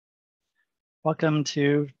Welcome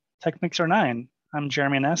to TechMixer 9. I'm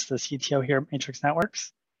Jeremy Ness, the CTO here at Matrix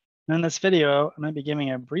Networks. And in this video, I'm going to be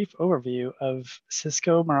giving a brief overview of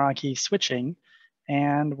Cisco Meraki switching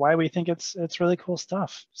and why we think it's really cool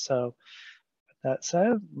stuff. So with that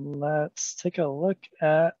said, let's take a look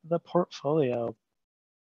at the portfolio.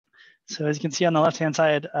 So as you can see on the left-hand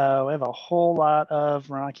side, we have a whole lot of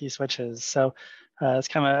Meraki switches. So it's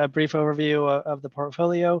kind of a brief overview of the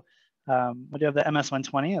portfolio. We do have the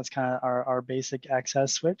MS-120. That's kind of our basic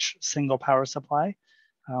access switch, single power supply.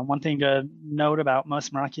 One thing to note about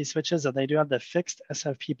most Meraki switches is that they do have the fixed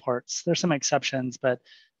SFP ports. There's some exceptions, but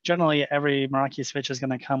generally every Meraki switch is going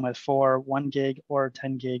to come with 4 1 gig or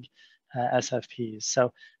 10 gig SFPs.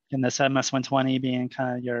 So in this MS-120 being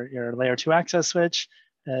kind of your layer 2 access switch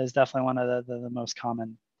is definitely one of the most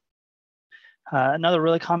common. Another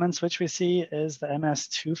really common switch we see is the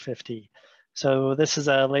MS-250. So this is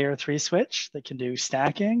a layer 3 switch that can do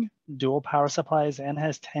stacking, dual power supplies, and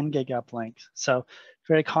has 10 gig uplink. So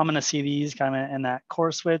very common to see these kind of in that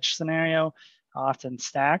core switch scenario, often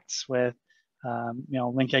stacked with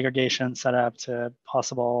link aggregation set up to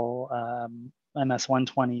possible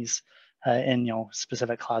MS-120s in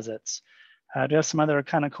specific closets. Do have some other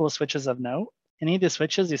kind of cool switches of note. Any of the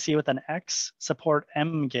switches you see with an X support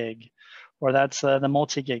M gig, or that's the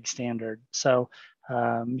multi-gig standard. So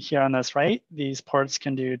here on this right, these ports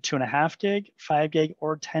can do 2.5 gig, 5 gig,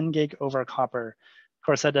 or 10 gig over copper. Of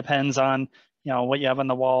course, that depends on what you have on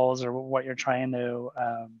the walls or what you're trying to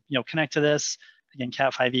connect to this. Again,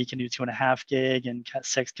 Cat 5e can do 2.5 gig, and Cat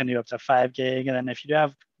 6 can do up to 5 gig. And then if you do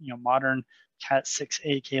have modern Cat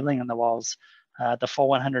 6a cabling on the walls, the full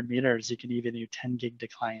 100 meters, you can even do 10 gig to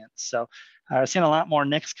clients. So I've seen a lot more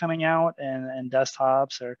NICs coming out and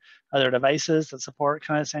desktops or other devices that support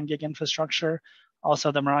kind of 10 gig infrastructure.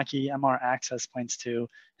 Also, the Meraki MR access points too.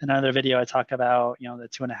 In another video, I talk about the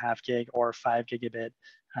 2.5 gig or 5 gigabit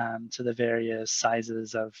to the various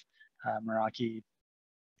sizes of Meraki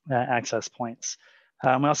access points. We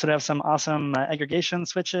also have some awesome aggregation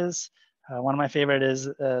switches. One of my favorite is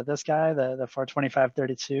this guy, the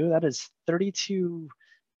 42532. That is 32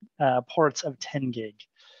 ports of 10 gig.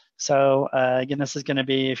 So again, this is going to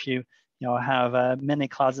be if you have many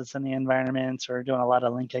closets in the environment or doing a lot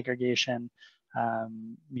of link aggregation,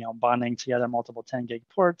 bonding together multiple 10 gig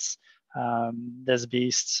ports. This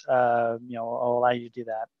beast will allow you to do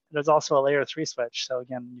that. There's also a layer 3 switch. So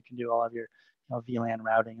again, you can do all of your VLAN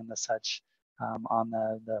routing and the such on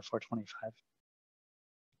the 425.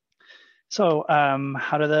 So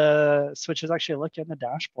how do the switches actually look in the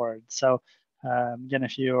dashboard? So again,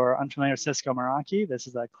 if you're unfamiliar with Cisco Meraki, this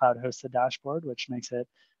is a cloud-hosted dashboard, which makes it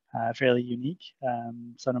fairly unique.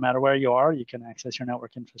 So no matter where you are, you can access your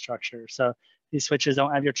network infrastructure. So these switches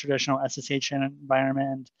don't have your traditional SSH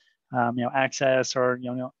environment, access or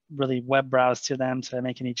really web browse to them to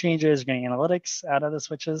make any changes, getting analytics out of the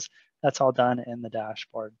switches. That's all done in the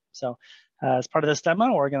dashboard. So as part of this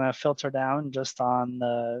demo, we're going to filter down just on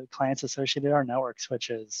the clients associated with our network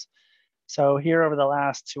switches. So here over the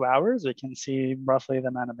last 2 hours, we can see roughly the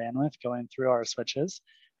amount of bandwidth going through our switches.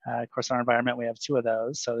 Of course, in our environment, we have 2 of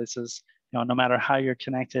those. So this is, no matter how you're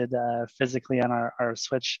connected physically on our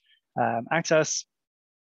switch access,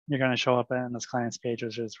 you're going to show up in this client's page,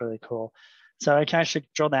 which is really cool. So I can actually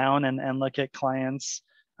drill down and look at clients,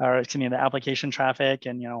 or excuse me, the application traffic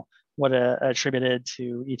and what attributed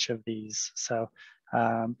to each of these. So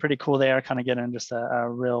pretty cool there, kind of getting just a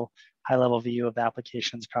real high-level view of the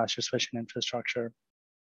applications across your switching infrastructure.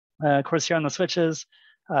 Of course, here on the switches,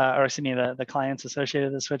 or excuse me, the clients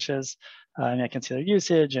associated with the switches, I can see their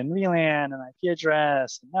usage and VLAN and IP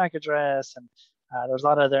address and MAC address, and there's a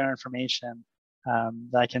lot of other information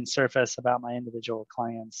that I can surface about my individual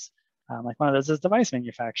clients. Like one of those is device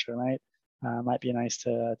manufacturer, right? Might be nice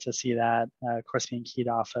to see that, of course, being keyed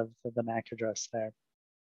off of the MAC address there.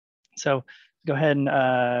 So go ahead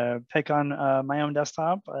and pick on my own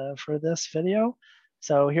desktop for this video.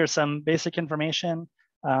 So here's some basic information.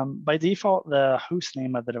 By default, the host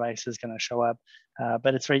name of the device is going to show up,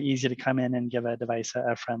 but it's very easy to come in and give a device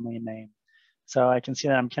a friendly name. So I can see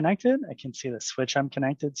that I'm connected. I can see the switch I'm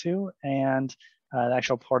connected to and the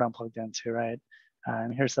actual port I'm plugged into, right?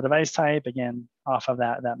 Here's the device type, again, off of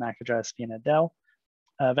that MAC address being a Dell.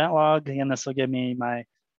 Event log, again, this will give me my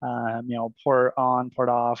port on, port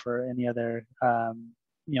off, or any other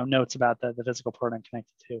notes about the physical port I'm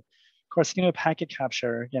connected to. Of course, you can do a packet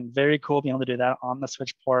capture. Again, very cool being able to do that on the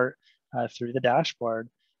switch port through the dashboard.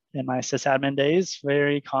 In my sysadmin days,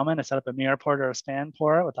 very common to set up a mirror port or a span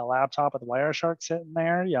port with a laptop with Wireshark sitting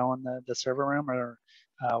there, in the server room or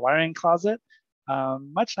wiring closet.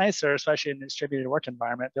 Much nicer, especially in a distributed work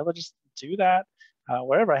environment, be able to just do that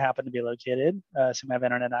wherever I happen to be located, assuming I have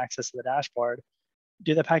internet access to the dashboard,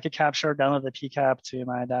 do the packet capture, download the PCAP to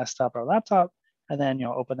my desktop or laptop, and then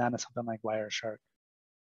open that in something like Wireshark.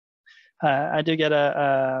 I do get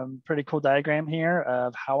a pretty cool diagram here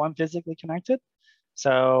of how I'm physically connected.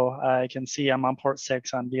 So I can see I'm on port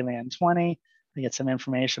 6 on VLAN 20. I get some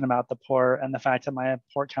information about the port and the fact that my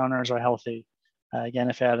port counters are healthy. Again,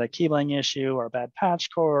 if I had a cabling issue or a bad patch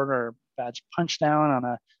cord or bad punch down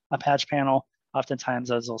on a patch panel, oftentimes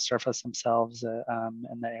those will surface themselves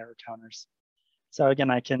in the error counters. So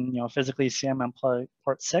again, I can physically see I'm on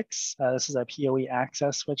port 6. This is a PoE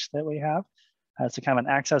access switch that we have. It's a kind of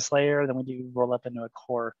an access layer. Then we do roll up into a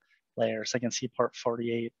core layer. So I can see port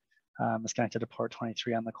 48 is connected to port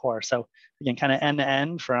 23 on the core. So again, kind of end to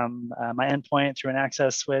end from my endpoint through an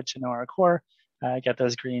access switch into our core. I get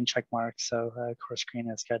those green check marks. So core screen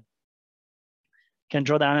is good. Can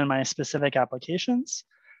drill down in my specific applications.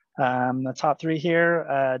 The top 3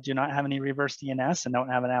 here do not have any reverse DNS and don't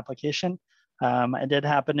have an application. I did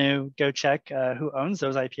happen to go check who owns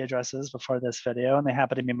those IP addresses before this video, and they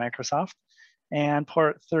happen to be Microsoft. And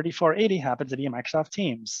port 3480 happens to be Microsoft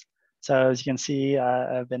Teams. So as you can see,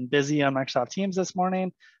 I've been busy on Microsoft Teams this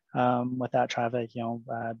morning with that traffic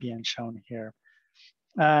being shown here.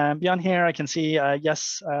 Beyond here, I can see,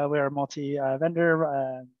 yes, we're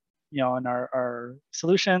multi-vendor in our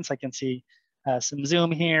solutions. I can see some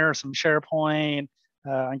Zoom here, some SharePoint,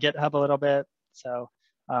 on GitHub a little bit. So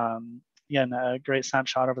again, a great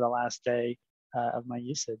snapshot over the last day of my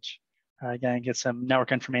usage. Again, get some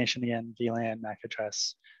network information again, VLAN, MAC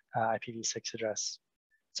address, IPv6 address.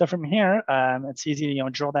 So from here, it's easy to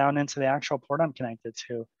drill down into the actual port I'm connected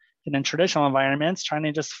to. And in traditional environments, trying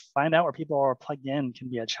to just find out where people are plugged in can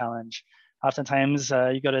be a challenge. Oftentimes,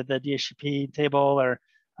 you go to the DHCP table or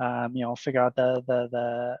figure out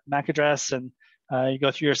the MAC address, and you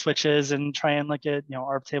go through your switches and try and look at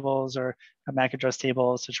ARP tables or MAC address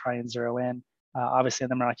tables to try and zero in. Obviously, in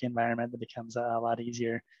the Meraki environment, that becomes a lot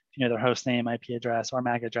easier. If you know their host name, IP address, or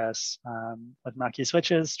MAC address with Meraki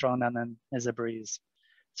switches, drilling down then is a breeze.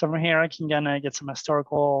 So from here, I can get some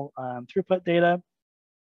historical throughput data.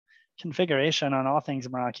 Configuration on all things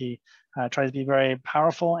Meraki tries to be very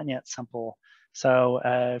powerful and yet simple. So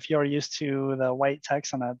if you're used to the white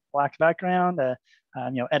text on a black background,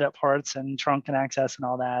 edit ports and trunk and access and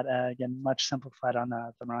all that, again, much simplified on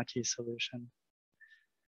the Meraki solution.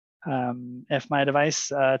 If my device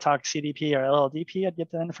talks CDP or LLDP, I'd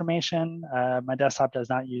get the information. My desktop does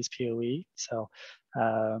not use PoE, so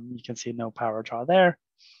you can see no power draw there.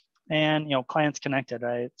 And clients connected,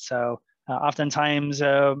 right? So oftentimes,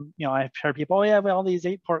 I've heard people, oh yeah, we have all these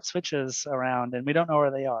 8-port switches around, and we don't know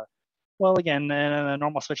where they are. Well, again, in a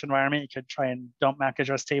normal switch environment, you could try and dump MAC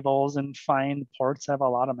address tables and find ports that have a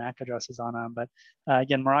lot of MAC addresses on them. But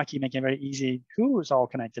again, Meraki making it very easy who's all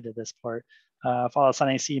connected to this port. If all of a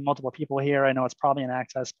sudden I see multiple people here, I know it's probably an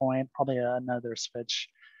access point, probably another switch.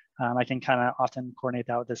 I can kind of often coordinate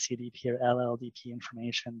that with the CDP or LLDP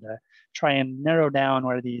information to try and narrow down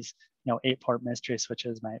where these 8-port mystery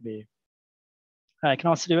switches might be. I can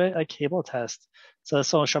also do a cable test. So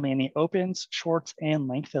this will show me any opens, shorts, and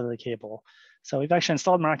length of the cable. So we've actually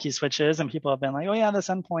installed Meraki switches, and people have been like, oh yeah, this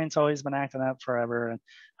endpoint's always been acting up forever. And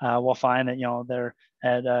we'll find that they're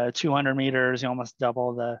at 200 meters, almost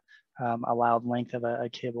double the allowed length of a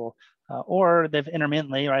cable. Or they've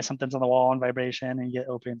intermittently, right? Sometimes on the wall and vibration, and you get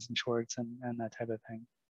opens and shorts and that type of thing.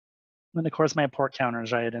 And of course, my port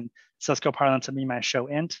counters, right? And Cisco parlance would be my show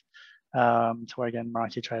int. To where again,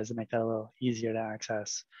 Meraki tries to make that a little easier to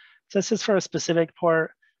access. So this is for a specific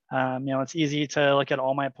port. It's easy to look at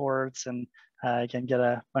all my ports and can get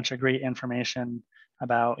a bunch of great information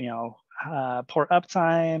about port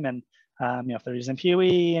uptime and if they're using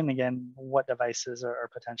PoE, and again what devices are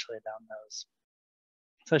potentially down those.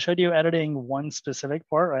 So I showed you editing one specific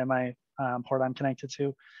port, right? My port I'm connected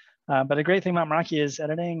to. But a great thing about Meraki is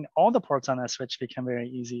editing all the ports on that switch become very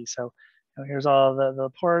easy. So here's all the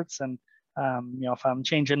ports, and if I'm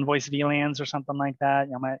changing voice VLANs or something like that,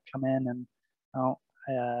 I might come in and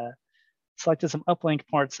I selected some uplink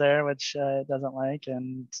ports there, which it doesn't like,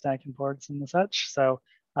 and stacking ports and such. So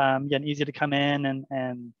again, easy to come in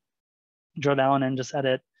and drill down and just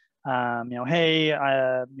edit. Hey,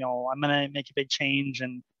 I'm gonna make a big change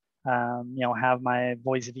and have my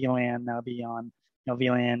voice VLAN now be on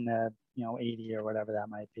VLAN 80 or whatever that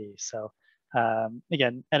might be. So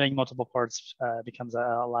again, editing multiple ports becomes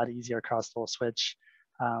a lot easier across the whole switch.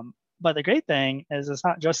 But the great thing is it's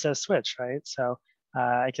not just a switch, right? So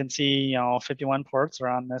I can see 51 ports are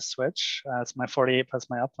on this switch. It's my 48 plus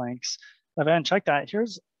my uplinks. If I haven't checked that,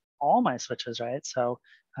 here's all my switches, right? So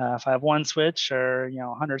if I have one switch or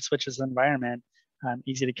 100 switches environment,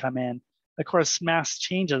 easy to come in. Of course, mass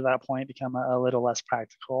changes at that point become a little less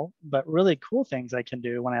practical, but really cool things I can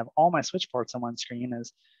do when I have all my switch ports on one screen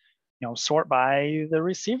is, sort by the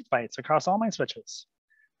received bytes across all my switches,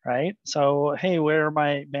 right? So, hey, where are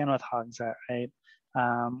my bandwidth hogs at, right?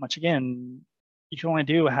 Which again, you can only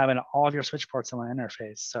do having all of your switch ports in one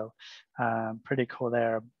interface. So pretty cool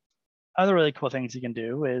there. Other really cool things you can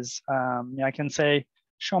do is I can say,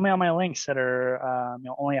 show me all my links that are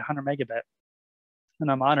only 100 megabit. In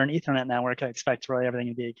a modern Ethernet network, I expect really everything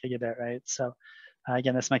to be a gigabit, right? So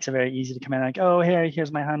again, this makes it very easy to come in like, oh,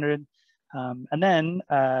 here's my 100. And then,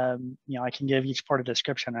 I can give each port a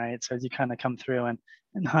description, right? So as you kind of come through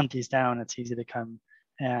and hunt these down, it's easy to come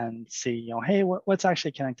and see, hey, what's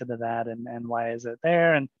actually connected to that and why is it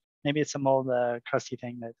there? And maybe it's some old crusty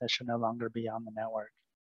thing that should no longer be on the network.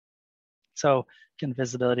 So again,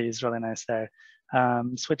 visibility is really nice there.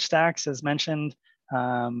 Switch stacks, as mentioned,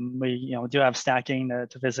 we do have stacking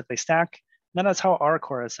to physically stack. And that's how our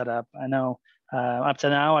core is set up. I know up to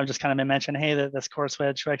now, I've just kind of been mentioning, hey, this core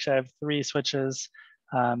switch, we actually have 3 switches,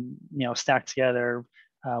 stacked together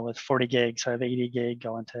with 40 gigs. So I have 80 gig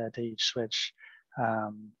going to each switch.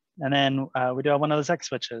 And then we do have one of those X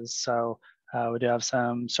switches. So we do have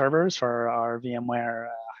some servers for our VMware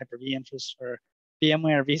Hyper-V infrastructure,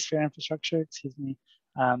 VMware vSphere infrastructure, excuse me,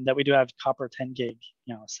 that we do have copper 10 gig,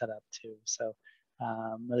 set up too. So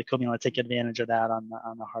really cool being able to take advantage of that on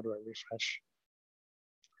the hardware refresh.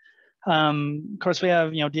 Of course, we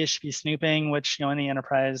have DHCP snooping, which any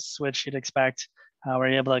enterprise switch you'd expect. We're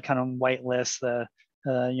able to kind of whitelist the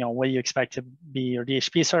what you expect to be your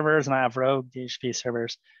DHCP servers, and I have rogue DHCP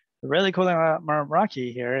servers. The really cool thing about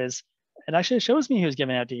Meraki here is it actually shows me who's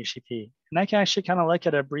giving out DHCP, and I can actually kind of look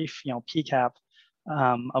at a brief PCAP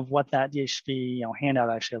of what that DHCP handout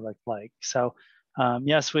actually looked like. So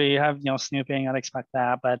yes, we have snooping. I'd expect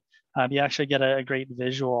that, but you actually get a great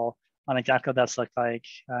visual on exactly what that's looked like.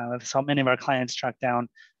 So many of our clients track down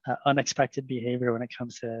unexpected behavior when it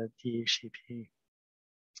comes to DHCP.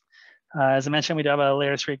 As I mentioned, we do have a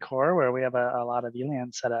layer 3 core where we have a lot of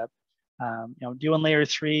VLAN set up. Doing layer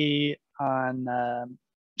 3 on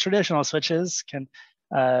traditional switches can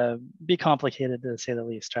be complicated to say the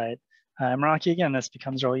least, right? Meraki, again, this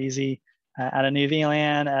becomes real easy. Add a new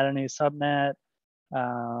VLAN, add a new subnet,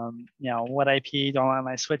 what IP do I want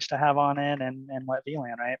my switch to have on it, and what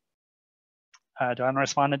VLAN, right? Do I want to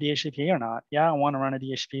respond to DHCP or not? Yeah, I want to run a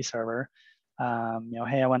DHCP server.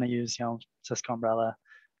 Hey, I want to use Cisco Umbrella.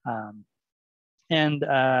 Am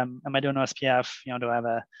I doing OSPF? Do I have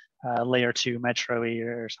a layer 2 metro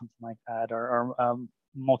or something like that, or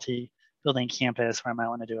multi-building campus where I might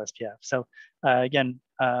want to do OSPF? So again,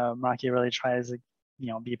 Meraki really tries to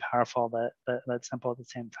be powerful but simple at the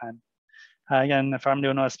same time. Again, if I'm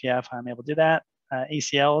doing OSPF, I'm able to do that.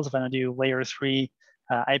 ACLs, if I'm going to do layer 3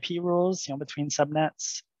 IP rules, between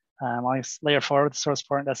subnets. Layer 4 with source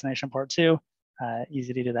port and destination port 2,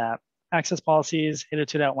 easy to do that. Access policies,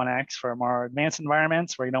 802.1x for more advanced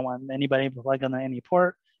environments where you don't want anybody to plug on any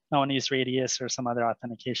port. No one use Radius or some other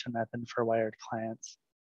authentication method for wired clients.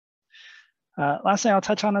 Last thing I'll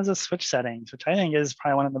touch on is the switch settings, which I think is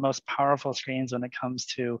probably one of the most powerful screens when it comes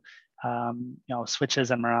to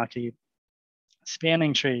switches and Meraki.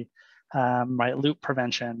 Spanning tree, right? Loop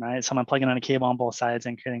prevention, right? Someone plugging in a cable on both sides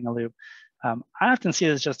and creating a loop. I often see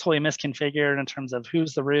this just totally misconfigured in terms of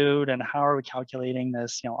who's the root and how are we calculating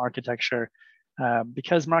this, architecture.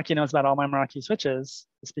 Because Meraki knows about all my Meraki switches,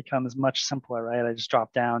 this becomes much simpler, right? I just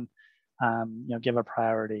drop down, give a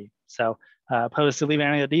priority. So opposed to leaving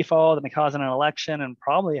any of the default and causing an election and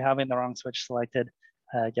probably having the wrong switch selected,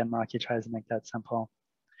 again, Meraki tries to make that simple.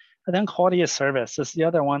 And then quality of service. This is the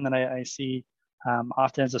other one that I see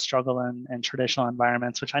often as a struggle in traditional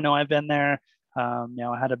environments, which I know I've been there. I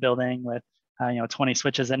had a building with 20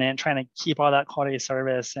 switches in it, trying to keep all that quality of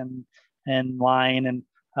service in line and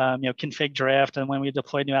config drift. And when we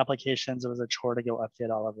deployed new applications, it was a chore to go update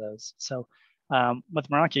all of those. So with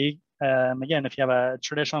Meraki, again, if you have a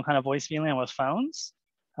traditional kind of voice VLAN with phones,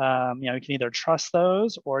 you can either trust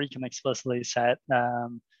those or you can explicitly set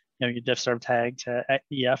your diff serve tag to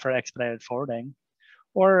EF or expedited forwarding.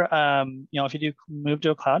 Or if you do move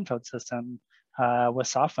to a cloud phone system with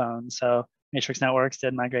soft phones, so Matrix Networks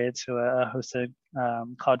did migrate to a hosted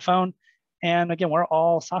cloud phone. And again, we're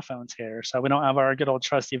all soft phones here. So we don't have our good old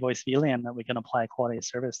trusty voice VLAN that we can apply quality of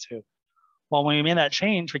service to. Well, when we made that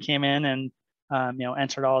change, we came in and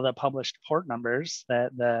entered all the published port numbers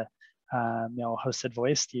that the hosted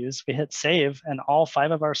voice used. We hit save, and all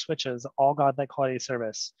 5 of our switches all got that quality of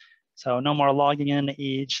service. So no more logging into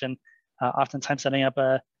each, and oftentimes setting up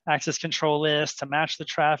a access control list to match the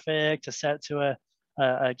traffic, to set to a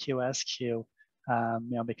QS queue.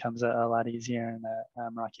 becomes a lot easier in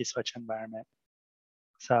a Meraki switch environment.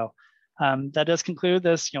 So that does conclude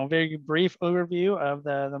this, very brief overview of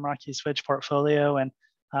the Meraki switch portfolio and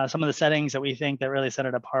some of the settings that we think that really set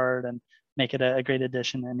it apart and make it a great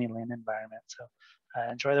addition in any LAN environment. So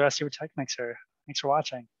enjoy the rest of your tech mixer. Thanks for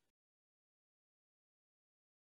watching.